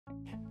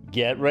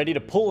Get ready to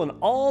pull an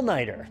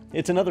all-nighter.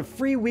 It's another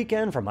free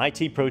weekend from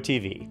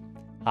ITProTV.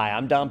 Hi,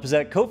 I'm Don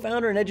Pizzette,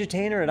 co-founder and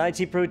edutainer at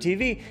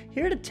ITProTV,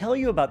 here to tell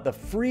you about the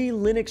free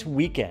Linux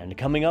weekend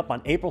coming up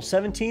on April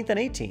 17th and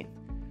 18th.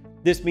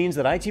 This means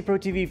that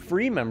ITProTV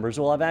free members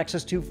will have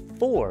access to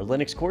 4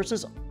 Linux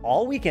courses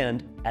all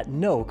weekend at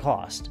no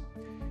cost.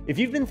 If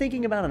you've been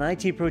thinking about an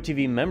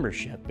ITProTV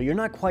membership, but you're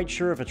not quite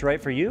sure if it's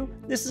right for you,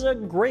 this is a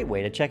great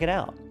way to check it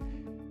out.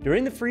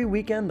 During the free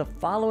weekend, the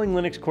following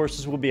Linux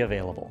courses will be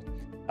available: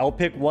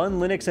 lpic 1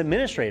 Linux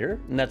Administrator,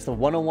 and that's the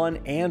 101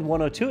 and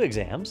 102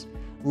 exams,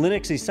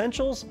 Linux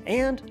Essentials,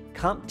 and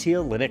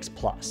CompTIA Linux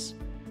Plus.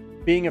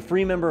 Being a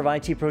free member of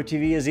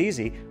ITProTV is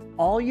easy.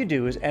 All you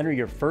do is enter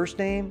your first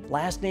name,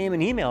 last name,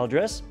 and email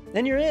address,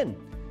 and you're in.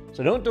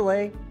 So don't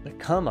delay,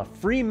 become a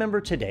free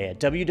member today at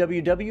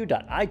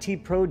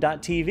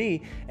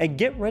www.itpro.tv and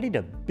get ready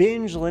to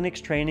binge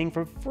Linux training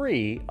for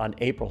free on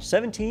April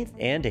 17th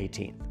and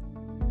 18th.